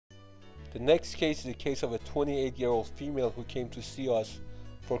The next case is a case of a 28-year-old female who came to see us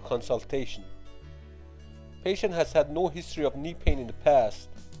for consultation. Patient has had no history of knee pain in the past.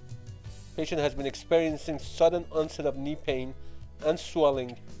 Patient has been experiencing sudden onset of knee pain and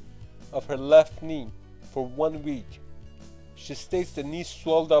swelling of her left knee for 1 week. She states the knee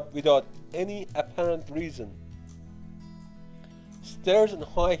swelled up without any apparent reason. Stairs and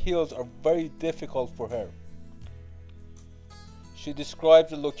high heels are very difficult for her. She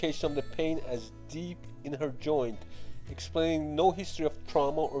describes the location of the pain as deep in her joint, explaining no history of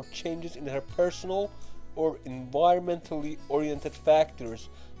trauma or changes in her personal or environmentally oriented factors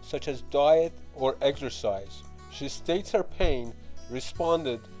such as diet or exercise. She states her pain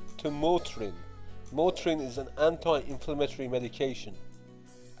responded to Motrin. Motrin is an anti-inflammatory medication.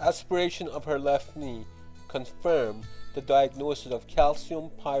 Aspiration of her left knee confirmed the diagnosis of calcium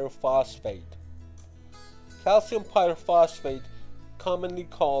pyrophosphate. Calcium pyrophosphate, commonly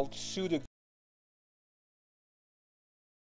called